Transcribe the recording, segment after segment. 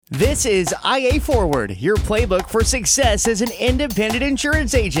This is IA Forward, your playbook for success as an independent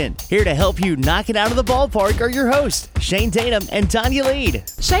insurance agent. Here to help you knock it out of the ballpark are your hosts, Shane Tatum and Tanya Lead.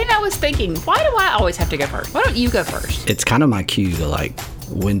 Shane, I was thinking, why do I always have to go first? Why don't you go first? It's kind of my cue to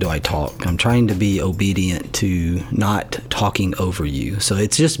when do I talk? I'm trying to be obedient to not talking over you. So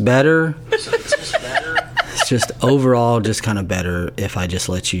it's just better. It's just overall just kind of better if I just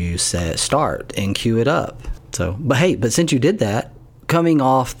let you start and cue it up. But since you did that, coming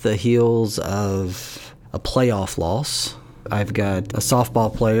off the heels of a playoff loss, I've got a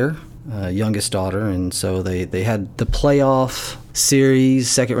softball player, youngest daughter, and so they had the playoff series,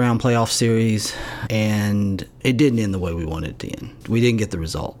 second round playoff series, and it didn't end the way we wanted it to end. We didn't get the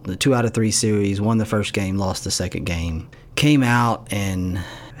result. The 2 out of 3 series, won the first game, lost the second game, came out and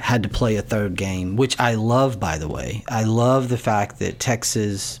had to play a third game, which I love, by the way. I love the fact that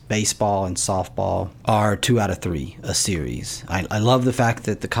Texas baseball and softball are 2 out of 3 a series. I love the fact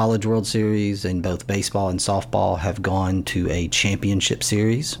that the College World Series and both baseball and softball have gone to a championship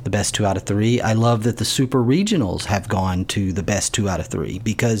series, the best 2 out of 3. I love that the super regionals have gone to the best 2 out of 3,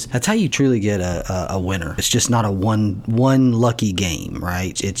 because that's how you truly get a winner. It's just not a one lucky game,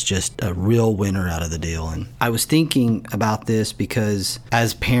 right? It's just a real winner out of the deal. And I was thinking about this because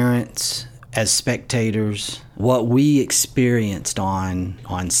as parents, as spectators, what we experienced on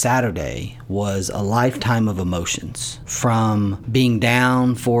Saturday was a lifetime of emotions, from being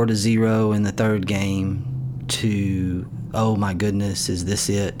down 4-0 in the third game to, oh my goodness, is this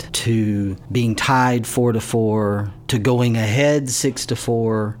it? To being tied 4-4, to going ahead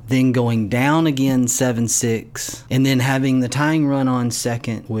 6-4, then going down again 7-6, and then having the tying run on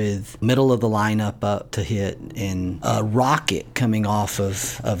second with middle of the lineup up to hit, and a rocket coming off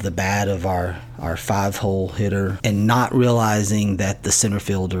of the bat of our 5-hole hitter, and not realizing that the center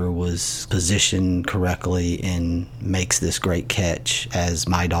fielder was positioned correctly and makes this great catch as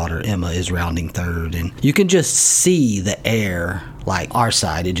my daughter Emma is rounding third. And you can just see the air, like our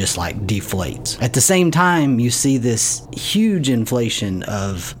side, it just deflates. At the same time, you see this huge inflation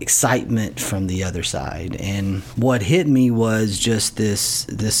of excitement from the other side. And what hit me was just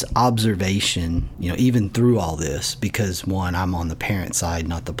this observation, even through all this, because one, I'm on the parent side,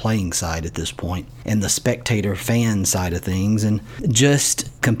 not the playing side at this point, and the spectator fan side of things, and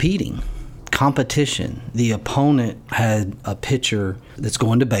just competing. Competition. The opponent had a pitcher that's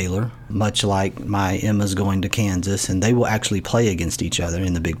going to Baylor, much like my Emma's going to Kansas, and they will actually play against each other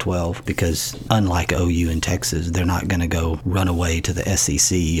in the Big 12, because unlike OU and Texas, they're not going to go run away to the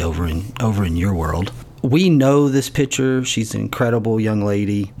SEC over in your world. We know this pitcher. She's an incredible young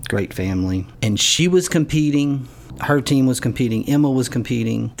lady, great family, and she was competing. Her team was competing. Emma was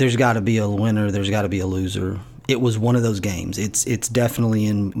competing. There's got to be a winner. There's got to be a loser. It was one of those games. It's definitely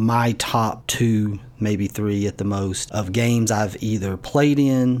in my top 2, maybe 3 at the most, of games I've either played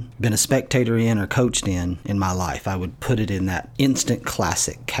in, been a spectator in, or coached in my life. I would put it in that instant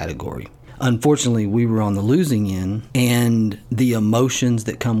classic category. Unfortunately, we were on the losing end, and the emotions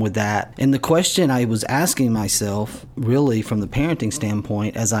that come with that. And the question I was asking myself, really from the parenting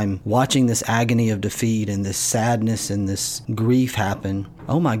standpoint, as I'm watching this agony of defeat and this sadness and this grief happen,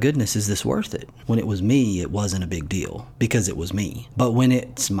 oh my goodness, is this worth it? When it was me, it wasn't a big deal because it was me. But when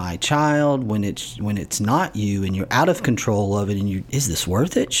it's my child, when it's not you, and you're out of control of it, and is this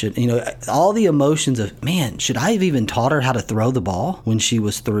worth it? All the emotions of, man, should I have even taught her how to throw the ball when she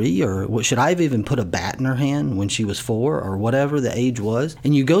was 3, or should I have even put a bat in her hand when she was 4, or whatever the age was?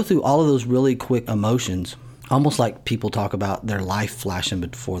 And you go through all of those really quick emotions, almost like people talk about their life flashing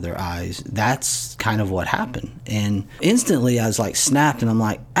before their eyes. That's kind of what happened. And instantly I was snapped, and I'm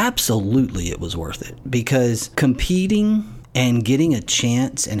like, absolutely it was worth it. Because competing and getting a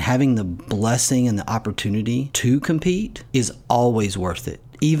chance and having the blessing and the opportunity to compete is always worth it.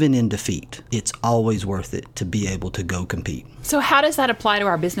 Even in defeat, it's always worth it to be able to go compete. So how does that apply to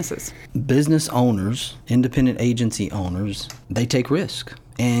our businesses? Business owners, independent agency owners, they take risk.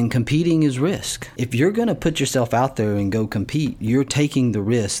 And competing is risk. If you're going to put yourself out there and go compete, you're taking the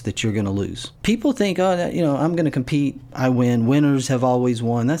risk that you're going to lose. People think, I'm going to compete, I win. Winners have always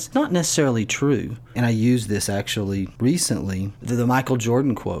won. That's not necessarily true. And I used this actually recently, the Michael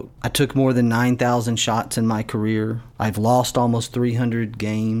Jordan quote. I took more than 9,000 shots in my career. I've lost almost 300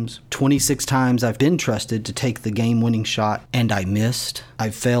 games. 26 times I've been trusted to take the game-winning shot, and I missed.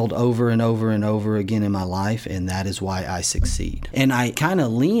 I've failed over and over and over again in my life, and that is why I succeed. And I kind of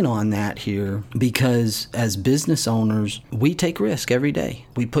lean on that here because as business owners, we take risk every day.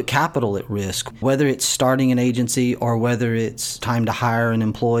 We put capital at risk, whether it's starting an agency or whether it's time to hire an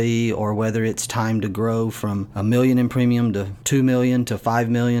employee or whether it's time to grow from $1 million in premium to $2 million to $5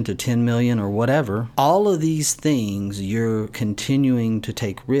 million to $10 million or whatever. All of these things, you're continuing to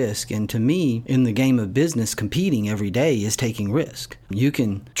take risk. And to me, in the game of business, competing every day is taking risk. You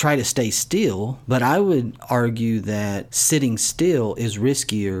can try to stay still, but I would argue that sitting still is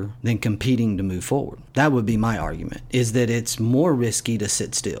riskier than competing to move forward. That would be my argument, is that it's more risky to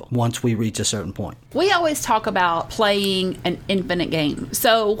sit still once we reach a certain point. We always talk about playing an infinite game.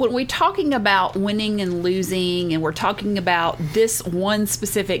 So when we're talking about winning and losing, and we're talking about this one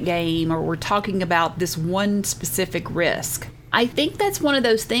specific game, or we're talking about this one specific risk, I think that's one of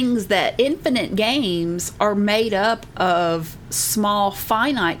those things that infinite games are made up of small,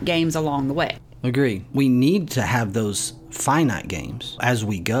 finite games along the way. Agree. We need to have those finite games as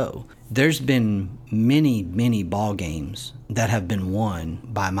we go. There's been many ball games that have been won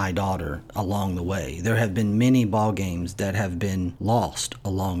by my daughter along the way. There have been many ball games that have been lost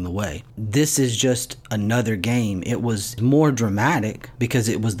along the way. This is just another game. It was more dramatic because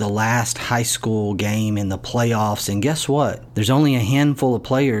it was the last high school game in the playoffs. And guess what? There's only a handful of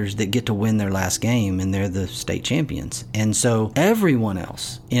players that get to win their last game, and they're the state champions. And so everyone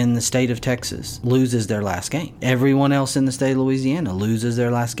else in the state of Texas loses their last game. Everyone else in the state of Louisiana loses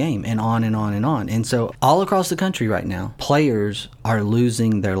their last game, and on and on and on. And so all across the country right now, players are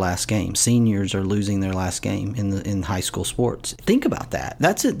losing their last game. Seniors are losing their last game in high school sports. Think about that.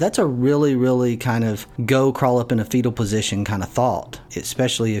 That's a really kind of go crawl up in a fetal position kind of thought,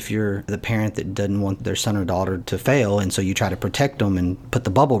 especially if you're the parent that doesn't want their son or daughter to fail, and so you try to protect them and put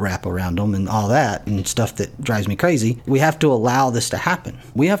the bubble wrap around them and all that and stuff that drives me crazy. We have to allow this to happen.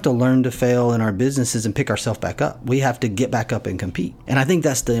 We have to learn to fail in our businesses and pick ourselves back up. We have to get back up and compete. And I think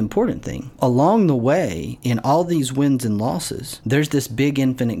that's the important thing. Along the way, in all these wins and losses, there's this big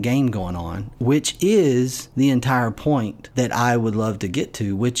infinite game going on, which is the entire point that I would love to get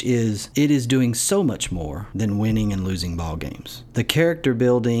to, which is it is doing so much more than winning and losing ball games. The character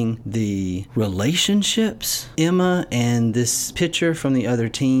building, the relationships, Emma and this pitcher from the other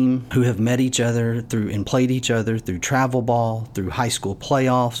team who have met each other through and played each other through travel ball, through high school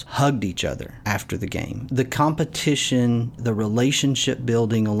playoffs, hugged each other after the game. The competition, the relationship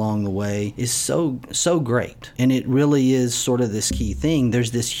building along the way is so great. And it really is sort of this key thing.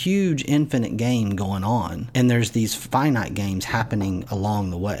 There's this huge infinite game going on, and there's these finite games happening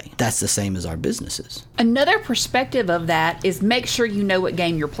along the way. That's the same as our businesses. Another perspective of that is make sure you know what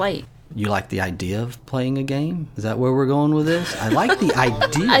game you're playing. You like the idea of playing a game? Is that where we're going with this? I like the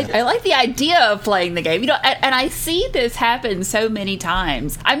idea. I like the idea of playing the game. You know, and I see this happen so many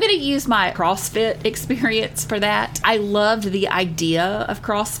times. I'm going to use my CrossFit experience for that. I loved the idea of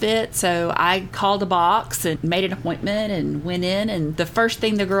CrossFit, so I called a box and made an appointment and went in, and the first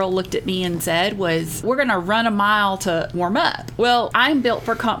thing the girl looked at me and said was, "We're going to run a mile to warm up." Well, I'm built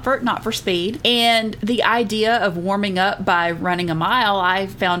for comfort, not for speed, and the idea of warming up by running a mile, I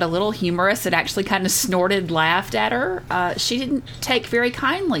found a little humorous and actually kind of laughed at her. She didn't take very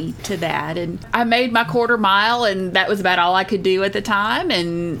kindly to that. And I made my quarter mile, and that was about all I could do at the time,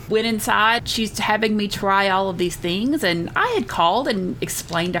 and went inside. She's having me try all of these things, and I had called and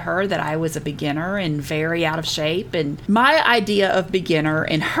explained to her that I was a beginner and very out of shape. And my idea of beginner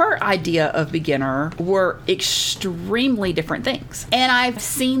and her idea of beginner were extremely different things. And I've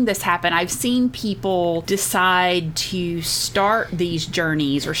seen this happen. I've seen people decide to start these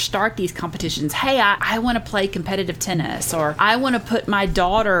journeys or start these competitions. Hey, I want to play competitive tennis, or I want to put my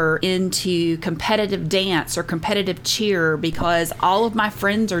daughter into competitive dance or competitive cheer because all of my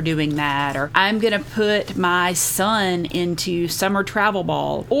friends are doing that, or I'm going to put my son into summer travel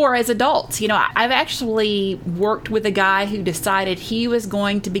ball. Or as adults, you know, I've actually worked with a guy who decided he was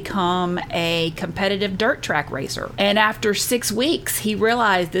going to become a competitive dirt track racer. And after 6 weeks, he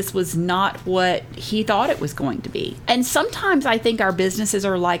realized this was not what he thought it was going to be. And sometimes I think our businesses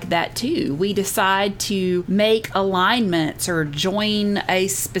are like that too. We decide to make alignments or join a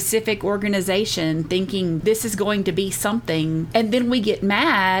specific organization thinking this is going to be something, and then we get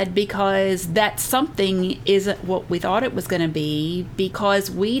mad because that something isn't what we thought it was going to be because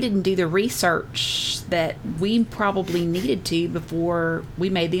we didn't do the research that we probably needed to before we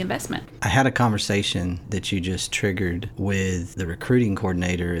made the investment. I had a conversation that you just triggered with the recruiting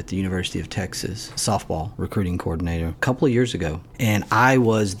coordinator at the University of Texas, softball recruiting coordinator, a couple of years ago. And I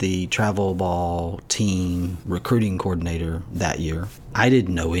was the travel ball team recruiting coordinator that year. I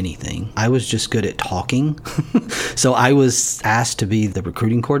didn't know anything. I was just good at talking. So I was asked to be the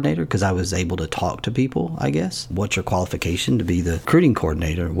recruiting coordinator because I was able to talk to people, I guess. What's your qualification to be the recruiting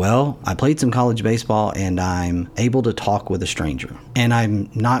coordinator? Well, I played some college baseball and I'm able to talk with a stranger. And I'm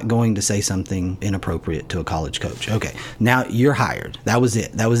not going to say something inappropriate to a college coach. Okay, now you're hired. That was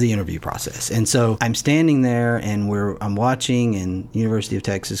it. That was the interview process. And so I'm standing there and I'm watching, and University of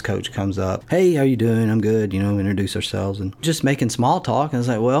Texas coach comes up. Hey, how you doing? I'm good. Introduce ourselves and just making small talk. And I was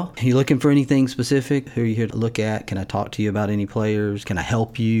like, well, are you looking for anything specific? Who are you here to look at? Can I talk to you about any players? Can I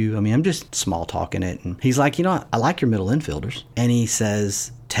help you? I'm just small talking it. And he's like, I like your middle infielders. And he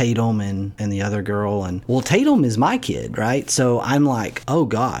says, Tatum and the other girl. And well, Tatum is my kid, right? So I'm like, oh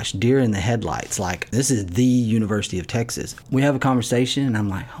gosh, deer in the headlights. Like, this is the University of Texas. We have a conversation and I'm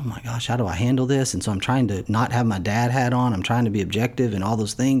like, oh my gosh, how do I handle this? And so I'm trying to not have my dad hat on. I'm trying to be objective and all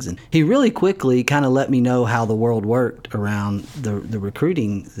those things. And he really quickly kind of let me know how the world worked around the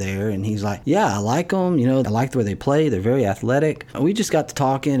recruiting there. And he's like, yeah, I like them. I like the way they play. They're very athletic. We just got to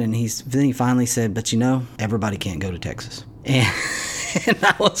talking, and then he finally said, but everybody can't go to Texas. And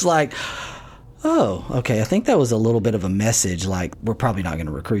I was like, oh, okay. I think that was a little bit of a message, like, we're probably not going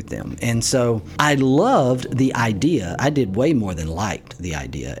to recruit them. And so I loved the idea. I did way more than liked the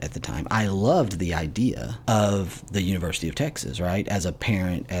idea at the time. I loved the idea of the University of Texas, right? As a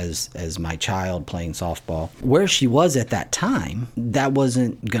parent, as my child playing softball. Where she was at that time, that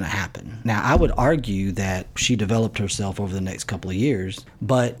wasn't going to happen. Now, I would argue that she developed herself over the next couple of years,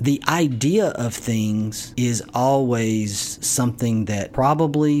 but the idea of things is always something that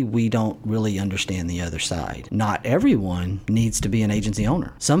probably we don't really understand the other side. Not everyone needs to be an agency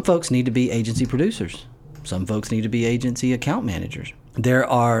owner. Some folks need to be agency producers. Some folks need to be agency account managers. There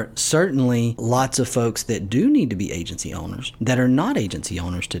are certainly lots of folks that do need to be agency owners that are not agency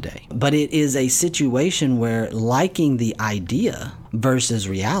owners today. But it is a situation where liking the idea versus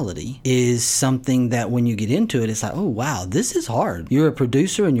reality is something that when you get into it, it's like, oh, wow, this is hard. You're a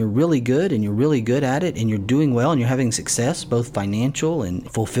producer and you're really good at it and you're doing well and you're having success, both financial and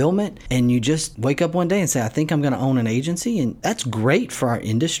fulfillment. And you just wake up one day and say, I think I'm going to own an agency. And that's great for our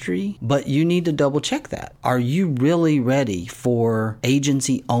industry, but you need to double check that. Are you really ready for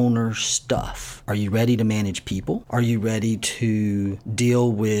agency owner stuff? Are you ready to manage people? Are you ready to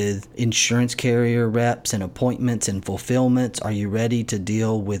deal with insurance carrier reps and appointments and fulfillments? Are you ready to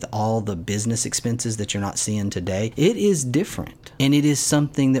deal with all the business expenses that you're not seeing today? It is different, and it is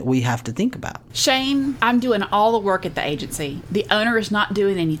something that we have to think about. Shane, I'm doing all the work at the agency. The owner is not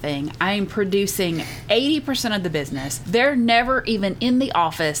doing anything. I am producing 80% of the business. They're never even in the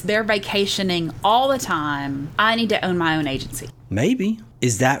office. They're vacationing all the time. I need to own my own agency. Maybe.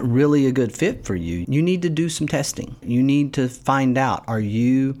 Is that really a good fit for you? You need to do some testing. You need to find out, are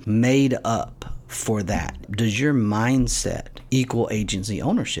you made up for that? Does your mindset equal agency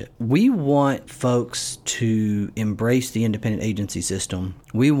ownership? We want folks to embrace the independent agency system.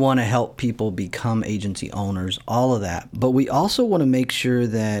 We want to help people become agency owners, all of that. But we also want to make sure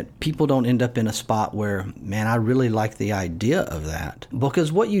that people don't end up in a spot where, man, I really like the idea of that.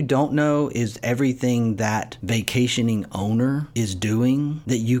 Because what you don't know is everything that vacationing owner is doing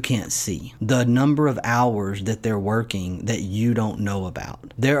that you can't see. The number of hours that they're working that you don't know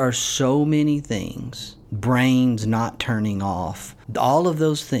about. There are so many things. Brains not turning off, all of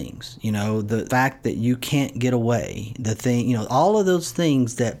those things, the fact that you can't get away, all of those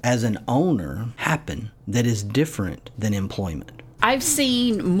things that as an owner happen that is different than employment. I've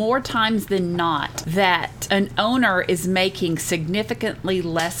seen more times than not that an owner is making significantly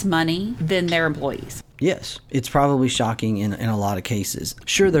less money than their employees. Yes, it's probably shocking in a lot of cases.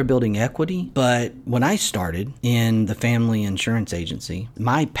 Sure, they're building equity, but when I started in the family insurance agency,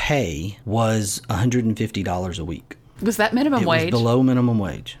 my pay was $150 a week. Was that minimum wage? It was below minimum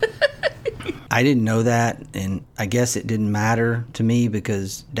wage. I didn't know that, and I guess it didn't matter to me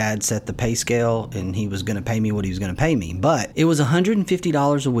because Dad set the pay scale and he was going to pay me what he was going to pay me. But it was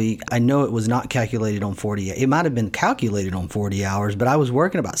 $150 a week. I know it was not calculated on 40. It might have been calculated on 40 hours, but I was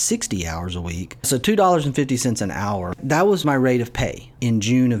working about 60 hours a week. So $2.50 an hour. That was my rate of pay in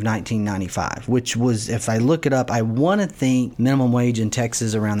June of 1995, which was, if I look it up, I want to think minimum wage in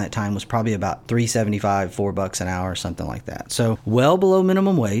Texas around that time was probably about $3.75, $4 an hour, something like that. So well below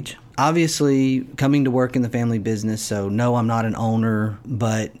minimum wage. obviously coming to work in the family business. So no, I'm not an owner,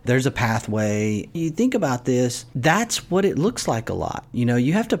 but there's a pathway. You think about this, that's what it looks like a lot.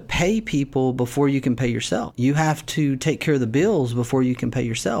 You have to pay people before you can pay yourself. You have to take care of the bills before you can pay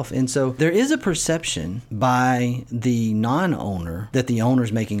yourself. And so there is a perception by the non-owner that the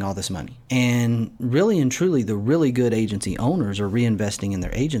owner's making all this money. And really and truly, the really good agency owners are reinvesting in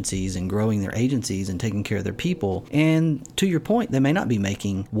their agencies and growing their agencies and taking care of their people. And to your point, they may not be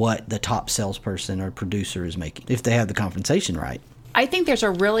making what the top salesperson or producer is making if they have the compensation right. I think there's a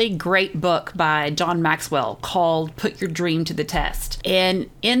really great book by John Maxwell called Put Your Dream to the Test. And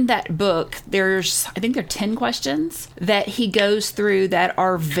in that book, I think there are 10 questions that he goes through that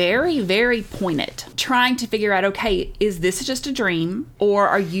are very, very pointed, trying to figure out, okay, is this just a dream or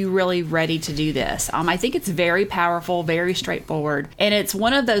are you really ready to do this? I think it's very powerful, very straightforward. And it's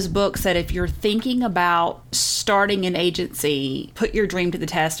one of those books that if you're thinking about starting an agency, Put Your Dream to the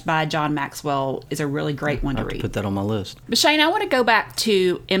Test by John Maxwell is a really great one to read. Put that on my list. But Shane, I want to go back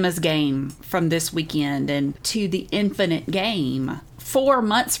to Emma's game from this weekend and to the Infinite Game. 4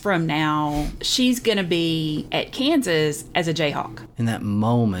 months from now, she's going to be at Kansas as a Jayhawk. In that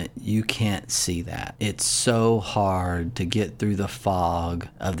moment, you can't see that. It's so hard to get through the fog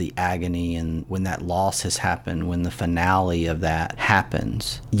of the agony and when that loss has happened, when the finale of that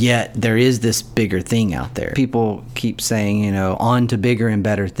happens. Yet there is this bigger thing out there. People keep saying, on to bigger and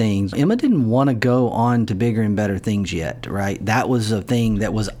better things. Emma didn't want to go on to bigger and better things yet, right? That was a thing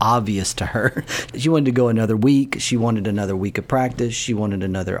that was obvious to her. She wanted to go another week. She wanted another week of practice. She wanted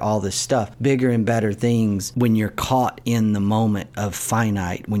all this stuff, bigger and better things. When you're caught in the moment of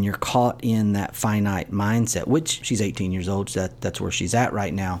finite, when you're caught in that finite mindset, which she's 18 years old, so that's where she's at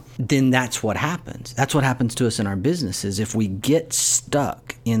right now, then that's what happens. That's what happens to us in our businesses. If we get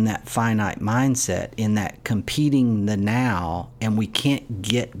stuck in that finite mindset, in that competing the now, and we can't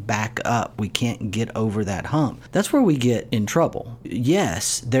get back up, we can't get over that hump, that's where we get in trouble.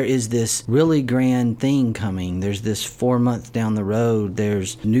 Yes, there is this really grand thing coming. There's this 4 months down the road.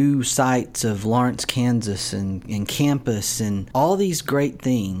 There's new sites of Lawrence, Kansas and campus and all these great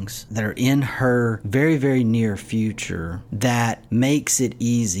things that are in her very, very near future that makes it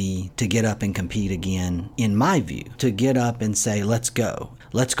easy to get up and compete again, in my view, to get up and say, let's go.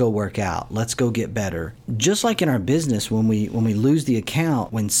 Let's go work out. Let's go get better. Just like in our business, when we lose the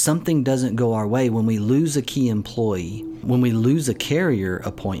account, when something doesn't go our way, when we lose a key employee, when we lose a carrier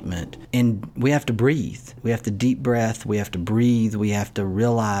appointment, and we have to breathe. We have to deep breath. We have to breathe. We have to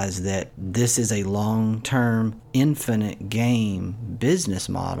realize that this is a long-term, infinite game business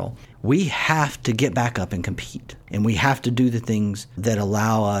model. We have to get back up and compete. And we have to do the things that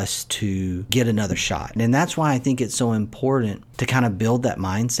allow us to get another shot. And that's why I think it's so important to kind of build that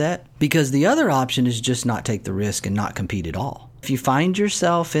mindset, because the other option is just not take the risk and not compete at all. If you find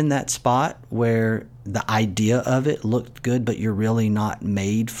yourself in that spot where the idea of it looked good, but you're really not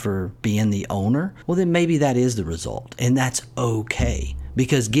made for being the owner, well, then maybe that is the result. And that's okay.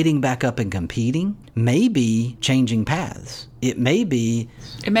 Because getting back up and competing may be changing paths. It may be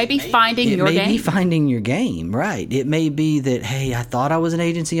finding your game. It may be finding your game, right. It may be that, hey, I thought I was an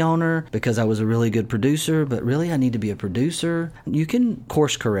agency owner because I was a really good producer, but really I need to be a producer. You can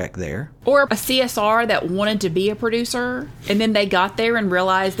course correct there. Or a CSR that wanted to be a producer, and then they got there and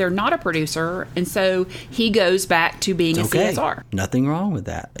realized they're not a producer, and so he goes back to being a CSR. Nothing wrong with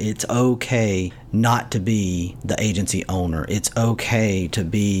that. It's okay not to be the agency owner. It's okay to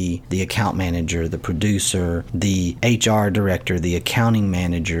be the account manager, the producer, the HR director, the accounting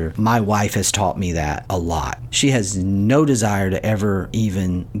manager. My wife has taught me that a lot. She has no desire to ever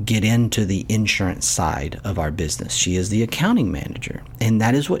even get into the insurance side of our business. She is the accounting manager, and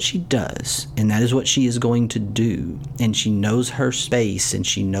that is what she does, and that is what she is going to do. And she knows her space, and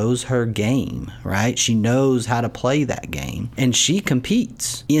she knows her game, right? She knows how to play that game, and she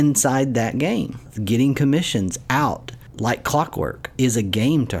competes inside that game. Getting commissions out like clockwork is a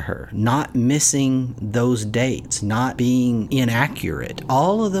game to her. Not missing those dates, not being inaccurate.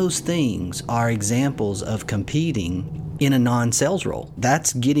 All of those things are examples of competing in a non-sales role.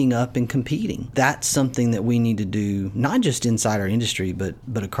 That's getting up and competing. That's something that we need to do, not just inside our industry, but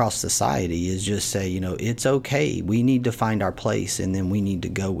across society, is just say, it's okay. We need to find our place, and then we need to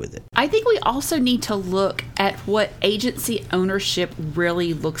go with it. I think we also need to look at what agency ownership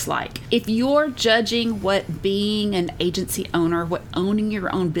really looks like. If you're judging what being an agency owner, what owning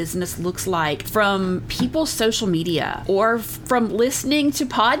your own business looks like from people's social media, or from listening to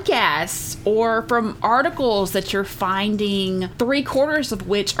podcasts, or from articles that you're finding finding 3/4 of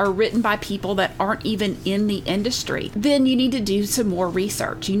which are written by people that aren't even in the industry, then you need to do some more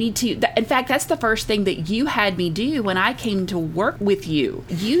research. You need to, in fact, that's the first thing that you had me do when I came to work with you.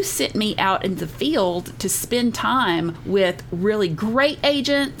 You sent me out in the field to spend time with really great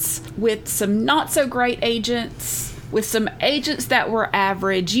agents, with some not so great agents, with some agents that were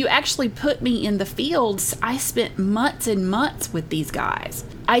average. You actually put me in the fields. I spent months and months with these guys.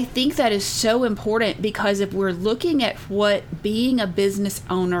 I think that is so important, because if we're looking at what being a business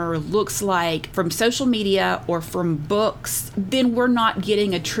owner looks like from social media or from books, then we're not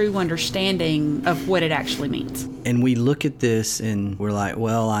getting a true understanding of what it actually means. And we look at this and we're like,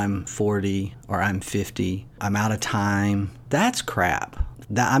 well, I'm 40 or I'm 50. I'm out of time. That's crap.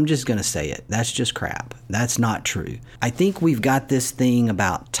 I'm just going to say it. That's just crap. That's not true. I think we've got this thing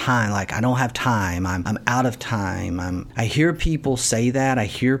about time. Like, I don't have time. I'm out of time. I hear people say that. I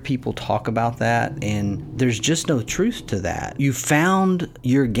hear people talk about that. And there's just no truth to that. You found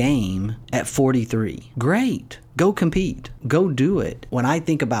your game at 43. Great. Go compete. Go do it. When I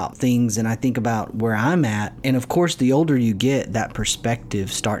think about things and I think about where I'm at, and of course, the older you get, that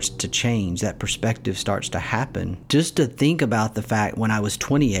perspective starts to change. That perspective starts to happen. Just to think about the fact when I was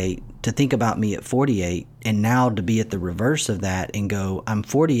 28, to think about me at 48, and now to be at the reverse of that and go, I'm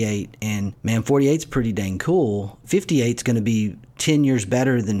 48, and man, 48's pretty dang cool. 58's going to be 10 years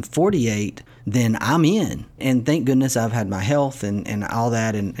better than 48. Then I'm in. And thank goodness I've had my health and all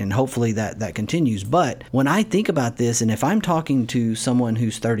that, and hopefully that continues. But when I think about this, and if I'm talking to someone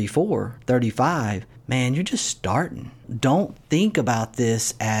who's 34, 35, man, you're just starting. Don't think about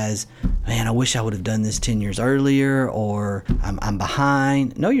this as, man, I wish I would have done this 10 years earlier, or I'm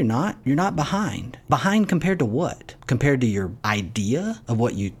behind. No, you're not. You're not behind. Behind compared to what? Compared to your idea of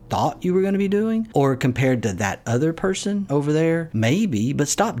what you thought you were going to be doing? Or compared to that other person over there? Maybe, but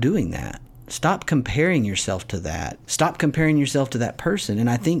stop doing that. Stop comparing yourself to that. Stop comparing yourself to that person. And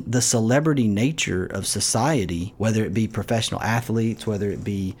I think the celebrity nature of society, whether it be professional athletes, whether it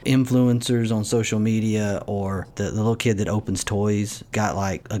be influencers on social media, or the little kid that opens toys, got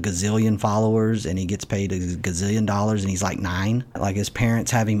like a gazillion followers and he gets paid a gazillion dollars and he's like 9. Like, his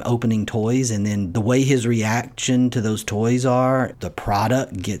parents have him opening toys, and then the way his reaction to those toys are, the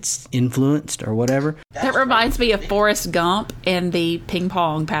product gets influenced or whatever. That reminds me of Forrest Gump and the ping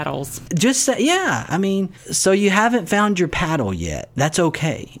pong paddles. Yeah, I mean, so you haven't found your paddle yet. That's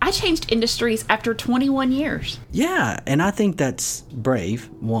okay. I changed industries after 21 years. Yeah, and I think that's brave,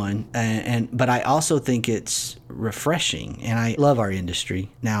 one, but I also think it's refreshing, and I love our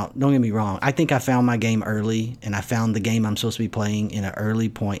industry. Now, don't get me wrong. I think I found my game early, and I found the game I'm supposed to be playing in an early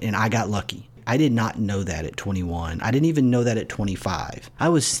point, and I got lucky. I did not know that at 21. I didn't even know that at 25. I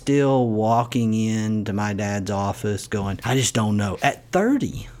was still walking into my dad's office going, I just don't know. At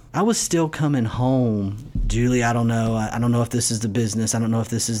 30, I was still coming home. Julie, I don't know. I don't know if this is the business. I don't know if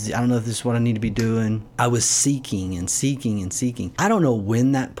this is what I need to be doing. I was seeking and seeking and seeking. I don't know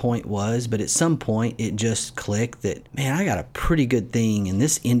when that point was, but at some point it just clicked that, man, I got a pretty good thing, and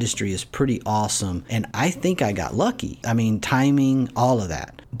this industry is pretty awesome. And I think I got lucky. I mean, timing, all of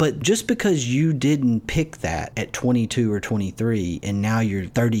that. But just because you didn't pick that at 22 or 23 and now you're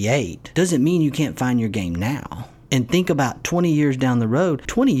 38 doesn't mean you can't find your game now. And think about 20 years down the road.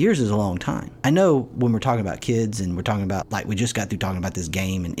 20 years is a long time. I know when we're talking about kids and we're talking about, like, we just got through talking about this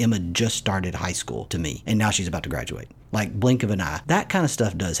game, and Emma just started high school to me, and now she's about to graduate. Like, blink of an eye. That kind of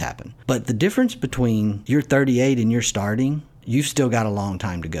stuff does happen. But the difference between you're 38 and you're starting, you've still got a long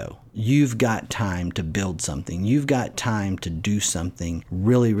time to go. You've got time to build something. You've got time to do something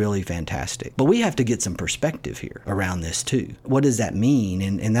really, really fantastic. But we have to get some perspective here around this too. What does that mean?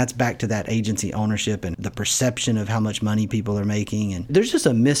 And that's back to that agency ownership and the perception of how much money people are making. And there's just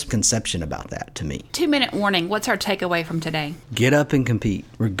a misconception about that to me. 2-minute warning. What's our takeaway from today? Get up and compete,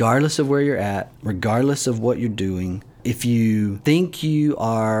 regardless of where you're at, regardless of what you're doing. If you think you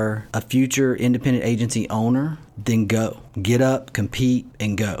are a future independent agency owner, then go. Get up, compete,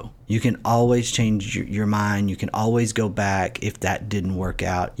 and go. You can always change your mind. You can always go back if that didn't work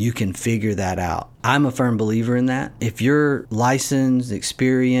out. You can figure that out. I'm a firm believer in that. If you're licensed,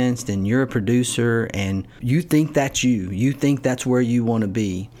 experienced, and you're a producer and you think that's you think that's where you want to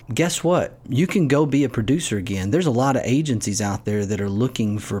be, guess what? You can go be a producer again. There's a lot of agencies out there that are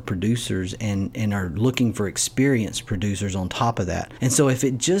looking for producers and are looking for experienced producers on top of that. And so if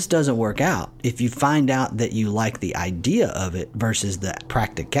it just doesn't work out, if you find out that you like like the idea of it versus the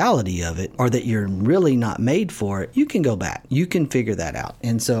practicality of it, or that you're really not made for it, you can go back. You can figure that out.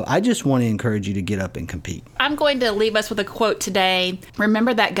 And so I just want to encourage you to get up and compete. I'm going to leave us with a quote today.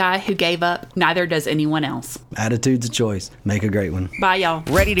 Remember that guy who gave up? Neither does anyone else. Attitude's a choice. Make a great one. Bye, y'all.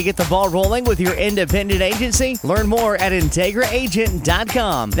 Ready to get the ball rolling with your independent agency? Learn more at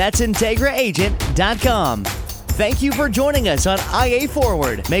IntegraAgent.com. That's IntegraAgent.com. Thank you for joining us on IA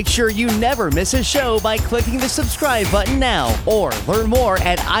Forward. Make sure you never miss a show by clicking the subscribe button now, or learn more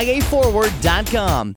at IAForward.com.